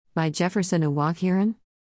By Jefferson Iwaghiran.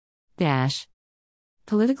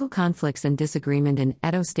 Political conflicts and disagreement in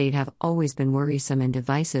Edo State have always been worrisome and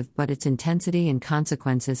divisive, but its intensity and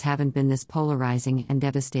consequences haven't been this polarizing and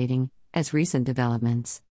devastating as recent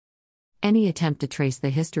developments. Any attempt to trace the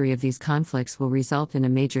history of these conflicts will result in a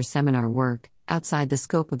major seminar work, outside the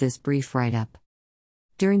scope of this brief write-up.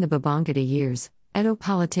 During the Babangida years, Edo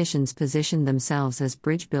politicians positioned themselves as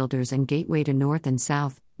bridge builders and gateway to North and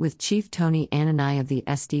South, with Chief Tony Ananai of the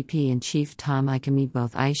SDP and Chief Tom Ikemi,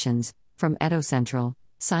 both Aishans, from Edo Central,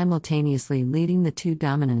 simultaneously leading the two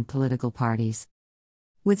dominant political parties.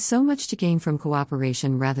 With so much to gain from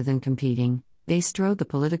cooperation rather than competing, they strode the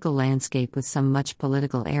political landscape with some much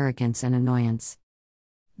political arrogance and annoyance.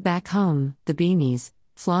 Back home, the Beanies,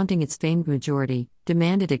 flaunting its famed majority,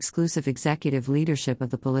 demanded exclusive executive leadership of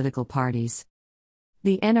the political parties.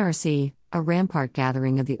 The NRC, a rampart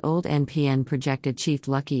gathering of the old NPN, projected Chief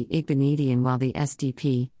Lucky Igbenedian, while the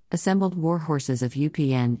SDP assembled warhorses of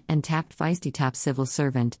UPN and tapped feisty top civil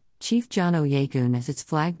servant, Chief John Oyegun, as its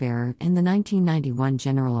flag-bearer in the 1991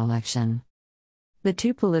 general election. The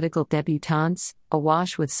two political debutantes,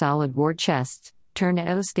 awash with solid war chests, turned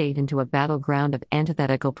Edo State into a battleground of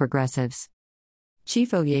antithetical progressives.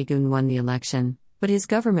 Chief Oyegun won the election, but his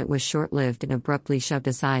government was short-lived and abruptly shoved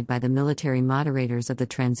aside by the military moderators of the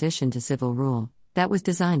transition to civil rule that was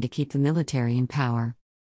designed to keep the military in power.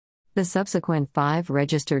 The subsequent 5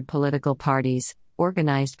 registered political parties,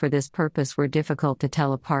 organized for this purpose, were difficult to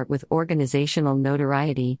tell apart with organizational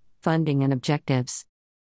notoriety, funding, and objectives.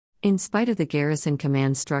 In spite of the garrison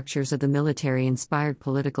command structures of the military-inspired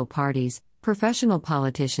political parties, professional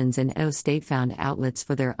politicians in Edo State found outlets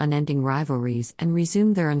for their unending rivalries and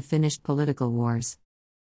resumed their unfinished political wars.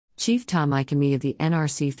 Chief Tom Ikemi of the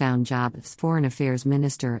NRC found job as Foreign Affairs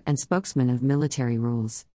Minister and spokesman of military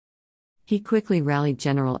rules. He quickly rallied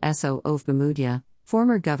General So Ovbamudya,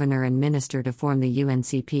 former governor and minister, to form the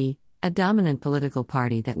UNCP, a dominant political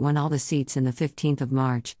party that won all the seats in the 15th of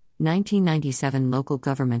March, 1997 local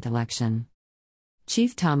government election.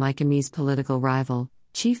 Chief Tom Ikemi's political rival,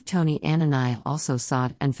 Chief Tony Ananai, also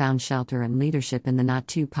sought and found shelter and leadership in the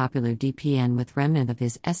not-too-popular DPN with remnant of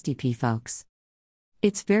his SDP folks.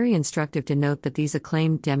 It's very instructive to note that these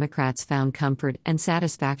acclaimed Democrats found comfort and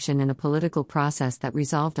satisfaction in a political process that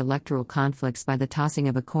resolved electoral conflicts by the tossing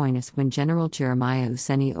of a coin, as when General Jeremiah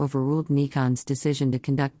Useni overruled Nikon's decision to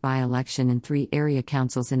conduct by-election in 3 area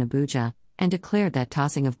councils in Abuja, and declared that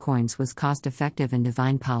tossing of coins was cost-effective and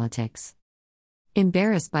divine politics.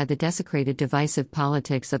 Embarrassed by the desecrated divisive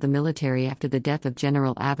politics of the military after the death of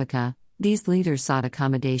General Abaka, these leaders sought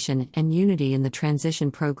accommodation and unity in the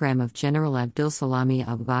transition program of General Abdulsalami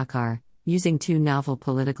Abubakar, using 2 novel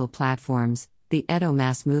political platforms, the Edo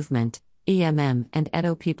Mass Movement, EMM, and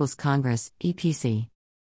Edo People's Congress, EPC.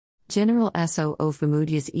 General So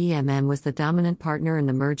Ovbamudya's EMM was the dominant partner in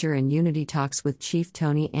the merger and unity talks with Chief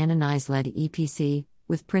Tony Ananai's led EPC,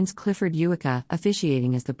 with Prince Clifford Uwaka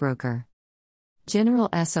officiating as the broker. General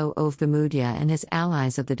So Ovbamudya and his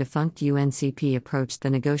allies of the defunct UNCP approached the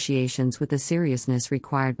negotiations with the seriousness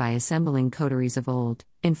required by assembling coteries of old,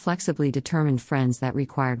 inflexibly determined friends that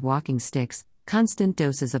required walking sticks, constant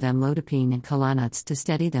doses of amlodipine and kola nuts to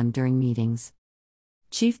steady them during meetings.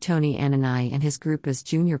 Chief Tony Ananai and his group, as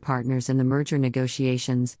junior partners in the merger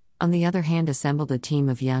negotiations, on the other hand, assembled a team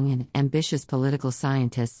of young and ambitious political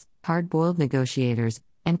scientists, hard-boiled negotiators,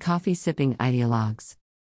 and coffee-sipping ideologues.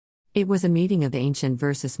 It was a meeting of ancient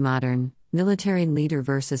versus modern, military leader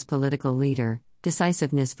versus political leader,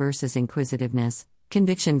 decisiveness versus inquisitiveness,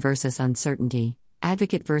 conviction versus uncertainty,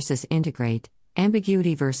 advocate versus integrate,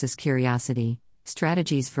 ambiguity versus curiosity,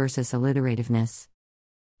 strategies versus alliterativeness.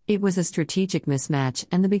 It was a strategic mismatch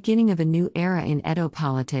and the beginning of a new era in Edo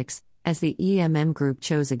politics, as the EMM group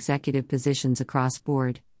chose executive positions across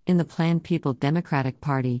board. In the planned People Democratic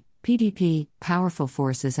Party, PDP, powerful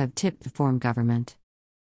forces have tipped to form government.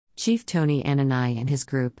 Chief Tony Ananai and his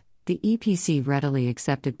group, the EPC, readily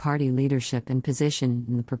accepted party leadership and position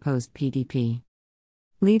in the proposed PDP.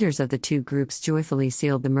 Leaders of the two groups joyfully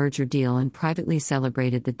sealed the merger deal and privately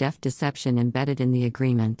celebrated the deft deception embedded in the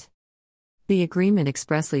agreement. The agreement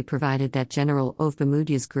expressly provided that General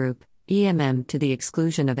Ovbamudya's group, EMM, to the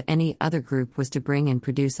exclusion of any other group, was to bring and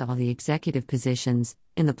produce all the executive positions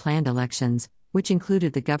in the planned elections, which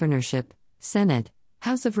included the governorship, Senate,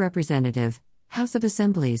 House of Representatives, House of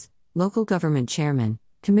Assemblies, local government chairmen,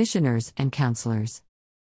 commissioners, and councillors.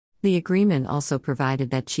 The agreement also provided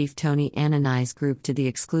that Chief Tony Ananai's group, to the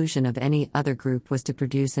exclusion of any other group, was to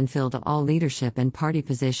produce and fill all leadership and party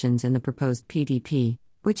positions in the proposed PDP,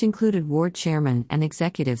 which included ward chairmen and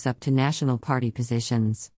executives up to national party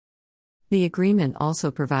positions. The agreement also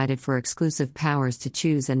provided for exclusive powers to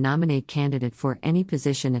choose and nominate candidate for any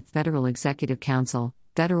position at Federal Executive Council,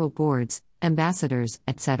 federal boards, ambassadors,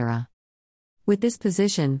 etc. With this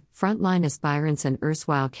position, frontline aspirants and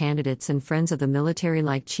erstwhile candidates and friends of the military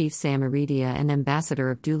like Chief Sam Aridia and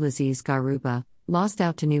Ambassador Abdulaziz Garuba, lost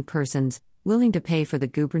out to new persons, willing to pay for the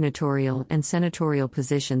gubernatorial and senatorial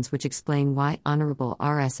positions, which explain why Honorable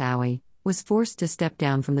R.S. Aoui was forced to step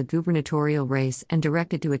down from the gubernatorial race and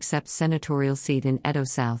directed to accept senatorial seat in Edo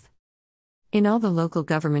South. In all the local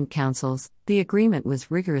government councils, the agreement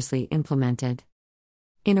was rigorously implemented.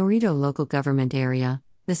 In Oredo local government area,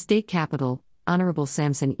 the state capital, Honorable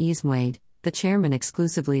Samson Ismwade, the chairman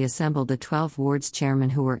exclusively assembled the 12 wards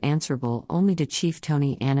chairmen who were answerable only to Chief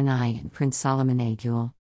Tony Ananai and Prince Solomon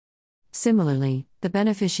Agule. Similarly, the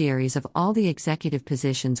beneficiaries of all the executive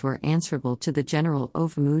positions were answerable to the General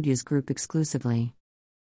Ofamudia's group exclusively.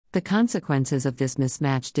 The consequences of this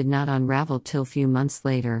mismatch did not unravel till few months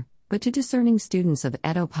later, but to discerning students of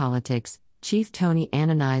Edo politics, Chief Tony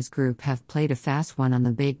Ananai's group have played a fast one on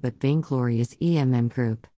the big but vainglorious EMM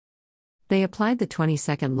group. They applied the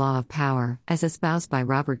 22nd Law of Power, as espoused by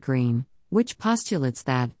Robert Greene, which postulates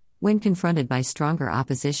that, when confronted by stronger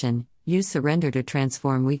opposition, use surrender to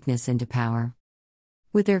transform weakness into power.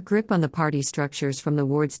 With their grip on the party structures from the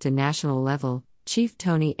wards to national level, Chief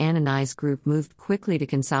Tony Ananai's group moved quickly to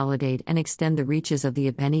consolidate and extend the reaches of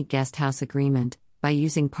the Abeni Guest House Agreement, by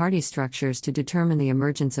using party structures to determine the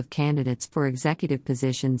emergence of candidates for executive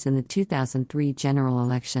positions in the 2003 general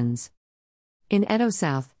elections. In Edo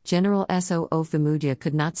South, General S.O. Ofamudia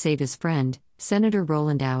could not save his friend, Senator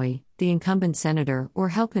Roland Aoui, the incumbent senator, or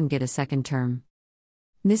help him get a second term.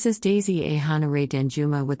 Mrs. Daisy A. Hanare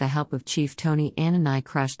Danjuma, with the help of Chief Tony Ananai,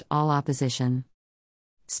 crushed all opposition.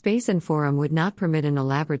 Space and forum would not permit an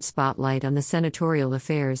elaborate spotlight on the senatorial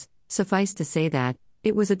affairs, suffice to say that,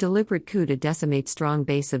 it was a deliberate coup to decimate strong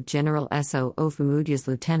base of General S.O. Ofamudia's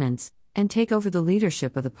lieutenants, and take over the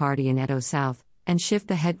leadership of the party in Edo South, and shift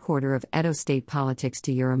the headquarters of Edo state politics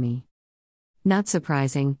to Uromi. Not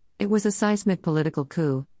surprising, it was a seismic political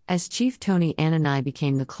coup, as Chief Tony Ananai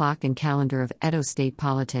became the clock and calendar of Edo state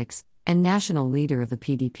politics, and national leader of the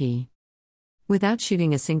PDP. Without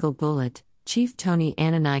shooting a single bullet, Chief Tony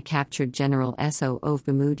Ananai captured General S.O.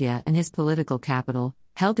 Ofamudia and his political capital,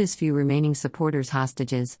 held his few remaining supporters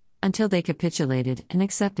hostages, until they capitulated and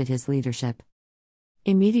accepted his leadership.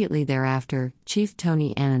 Immediately thereafter, Chief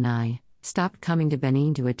Tony Ananai stopped coming to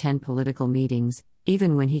Benin to attend political meetings,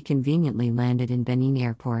 even when he conveniently landed in Benin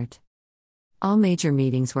Airport. All major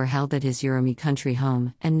meetings were held at his Uromi country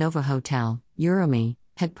home, and Nova Hotel, Uromi,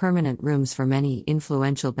 had permanent rooms for many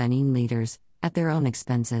influential Benin leaders, at their own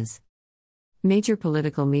expenses. Major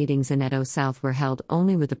political meetings in Edo South were held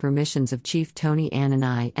only with the permissions of Chief Tony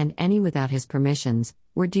Ananai, and any without his permissions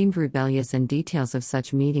were deemed rebellious, and details of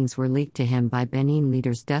such meetings were leaked to him by Benin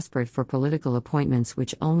leaders desperate for political appointments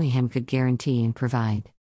which only him could guarantee and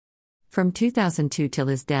provide. From 2002 till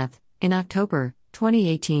his death, in October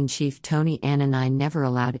 2018, Chief Tony Ananai never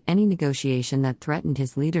allowed any negotiation that threatened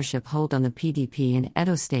his leadership hold on the PDP in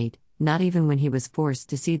Edo State, not even when he was forced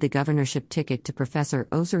to cede the governorship ticket to Professor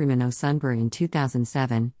Osarimon Osunbor in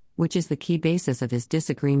 2007, which is the key basis of his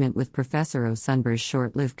disagreement with Professor Osunbor's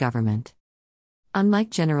short-lived government. Unlike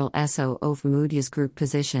General S.O. Ofamudia's group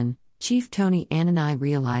position, Chief Tony Ananai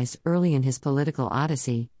realized early in his political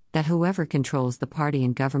odyssey that whoever controls the party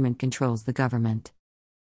and government controls the government.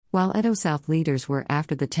 While Edo South leaders were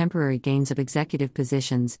after the temporary gains of executive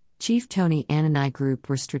positions, Chief Tony Ananai group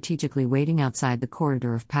were strategically waiting outside the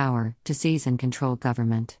corridor of power to seize and control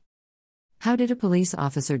government. How did a police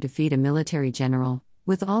officer defeat a military general,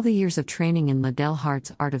 with all the years of training in Liddell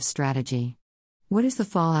Hart's art of strategy? What is the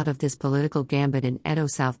fallout of this political gambit in Edo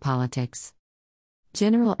South politics?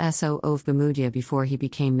 General S.O. Ofamudia, before he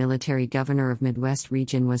became military governor of Midwest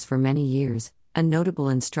region, was for many years a notable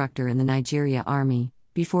instructor in the Nigeria Army,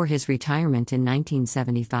 before his retirement in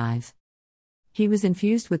 1975. He was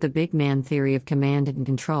infused with the big man theory of command and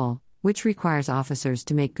control, which requires officers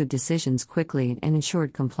to make good decisions quickly and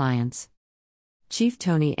ensured compliance. Chief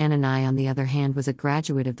Tony Ananai, on the other hand, was a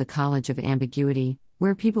graduate of the College of Ambiguity,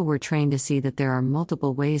 where people were trained to see that there are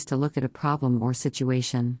multiple ways to look at a problem or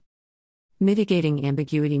situation. Mitigating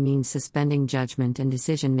ambiguity means suspending judgment and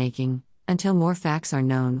decision-making, until more facts are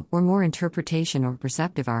known or more interpretation or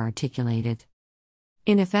perceptive are articulated.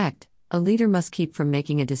 In effect, a leader must keep from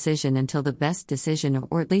making a decision until the best decision,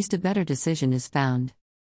 or at least a better decision, is found.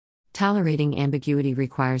 Tolerating ambiguity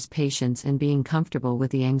requires patience and being comfortable with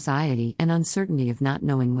the anxiety and uncertainty of not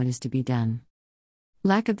knowing what is to be done.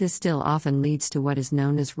 Lack of this still often leads to what is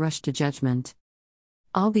known as rush to judgment.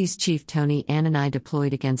 All these Chief Tony Anani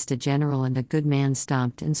deployed against a general and a good man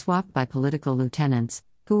stomped and swapped by political lieutenants,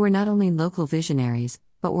 who were not only local visionaries,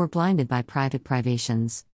 but were blinded by private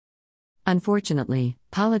privations. Unfortunately,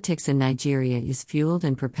 politics in Nigeria is fueled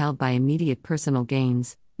and propelled by immediate personal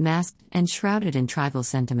gains, masked and shrouded in tribal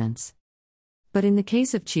sentiments. But in the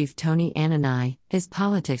case of Chief Tony Anani, his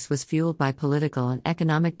politics was fueled by political and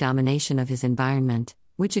economic domination of his environment,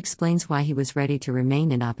 which explains why he was ready to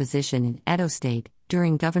remain in opposition in Edo State,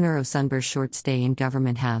 during Governor Osunbor's short stay in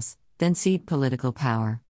Government House, then cede political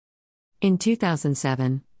power. In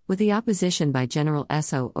 2007, with the opposition by General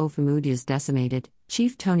S.O. Ofumoduas decimated,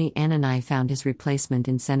 Chief Tony Anani found his replacement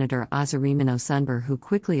in Senator Azariman Osunbor, who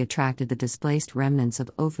quickly attracted the displaced remnants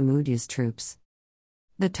of Ofumoduas' troops.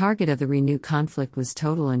 The target of the renewed conflict was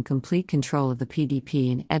total and complete control of the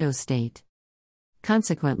PDP in Edo State.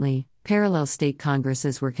 Consequently, parallel state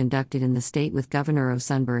congresses were conducted in the state, with Governor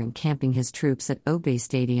Osunbor encamping his troops at Ogbe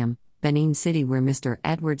Stadium, Benin City, where Mr.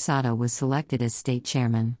 Edward Sato was selected as state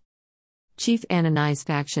chairman. Chief Anani's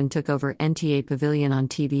faction took over NTA Pavilion on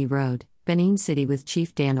TB Road, Benin City, with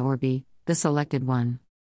Chief Dan Orbi, the selected one.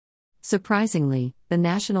 Surprisingly, the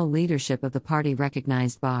national leadership of the party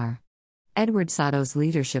recognized Bar. Edward Sato's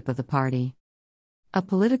leadership of the party. A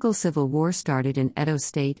political civil war started in Edo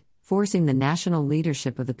State, forcing the national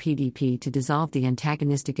leadership of the PDP to dissolve the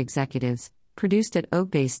antagonistic executives, produced at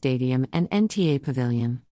Ogbe Stadium and NTA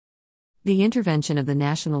Pavilion. The intervention of the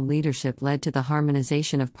national leadership led to the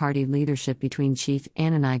harmonization of party leadership between Chief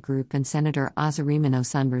Anani Group and Senator Azariman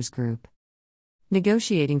Osunbor's group.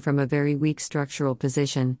 Negotiating from a very weak structural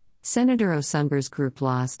position, Senator Osunbor's group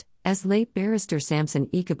lost, as late Barrister Samson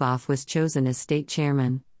Ikaboff was chosen as state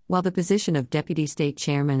chairman, while the position of deputy state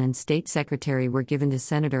chairman and state secretary were given to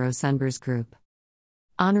Senator Osunbor's group.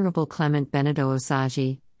 Honorable Clement Benedict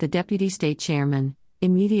Osagie, the deputy state chairman,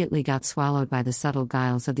 immediately got swallowed by the subtle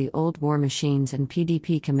guiles of the old war machines, and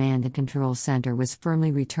PDP Command and Control Center was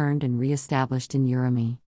firmly returned and re-established in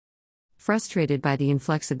Uromi. Frustrated by the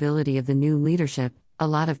inflexibility of the new leadership, a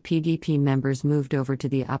lot of PDP members moved over to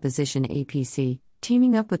the opposition APC,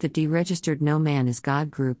 teaming up with the deregistered No Man Is God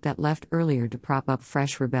group that left earlier to prop up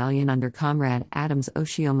fresh rebellion under Comrade Adams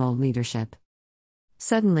Oshiomhole leadership.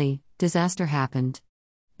 Suddenly, disaster happened.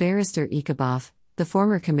 Barrister Ikaboff, the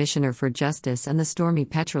former Commissioner for Justice and the stormy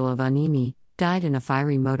Petrel of Onimi, died in a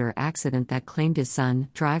fiery motor accident that claimed his son,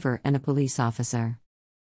 driver, and a police officer.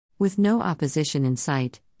 With no opposition in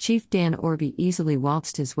sight, Chief Dan Orbi easily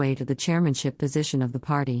waltzed his way to the chairmanship position of the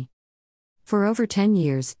party. For over 10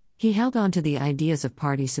 years, he held on to the ideas of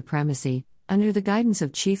party supremacy, under the guidance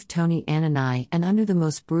of Chief Tony Anani and under the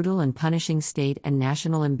most brutal and punishing state and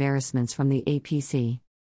national embarrassments from the APC.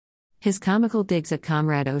 His comical digs at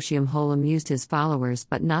Comrade Oshiomhole amused his followers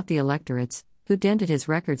but not the electorates, who dented his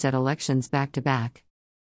records at elections back to back.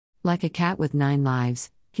 Like a cat with 9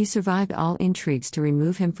 lives, he survived all intrigues to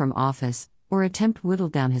remove him from office, or attempt whittle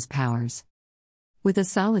down his powers. With a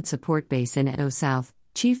solid support base in Edo South,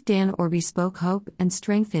 Chief Dan Orbi spoke hope and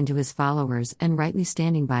strength into his followers, and rightly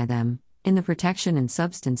standing by them, in the protection and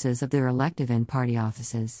substances of their elective and party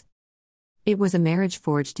offices. It was a marriage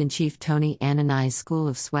forged in Chief Tony Anani's school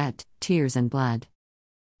of sweat, tears and blood.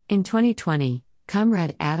 In 2020,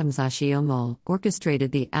 Comrade Adams Oshiomhole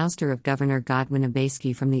orchestrated the ouster of Governor Godwin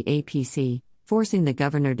Obaseki from the APC, forcing the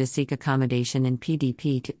governor to seek accommodation in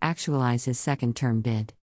PDP to actualize his second-term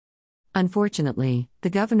bid. Unfortunately, the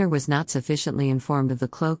governor was not sufficiently informed of the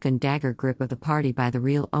cloak and dagger grip of the party by the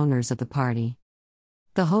real owners of the party.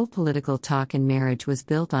 The whole political talk and marriage was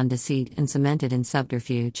built on deceit and cemented in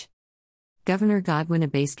subterfuge. Governor Godwin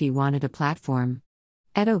Obaseki wanted a platform.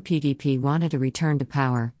 Edo PDP wanted a return to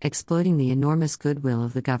power, exploiting the enormous goodwill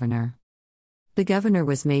of the governor. The governor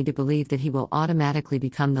was made to believe that he will automatically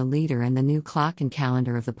become the leader and the new clock and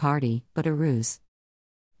calendar of the party, but a ruse.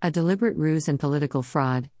 A deliberate ruse and political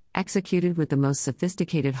fraud, executed with the most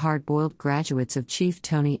sophisticated hard-boiled graduates of Chief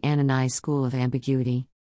Tony Anani's School of Ambiguity.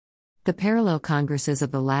 The parallel congresses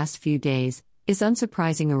of the last few days is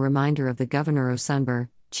unsurprising a reminder of the Governor Osunbor,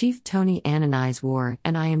 Chief Tony Anani's war,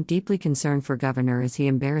 and I am deeply concerned for Governor as he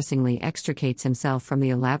embarrassingly extricates himself from the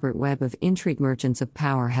elaborate web of intrigue merchants of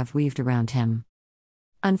power have weaved around him.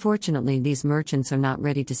 Unfortunately, these merchants are not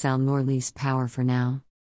ready to sell nor lease power for now.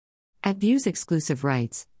 At Views Exclusive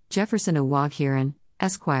Rights, Jefferson Owaghiran,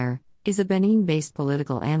 Esquire, is a Benin-based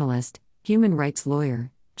political analyst, human rights lawyer,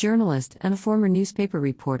 journalist and a former newspaper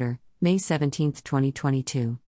reporter, May 17, 2022.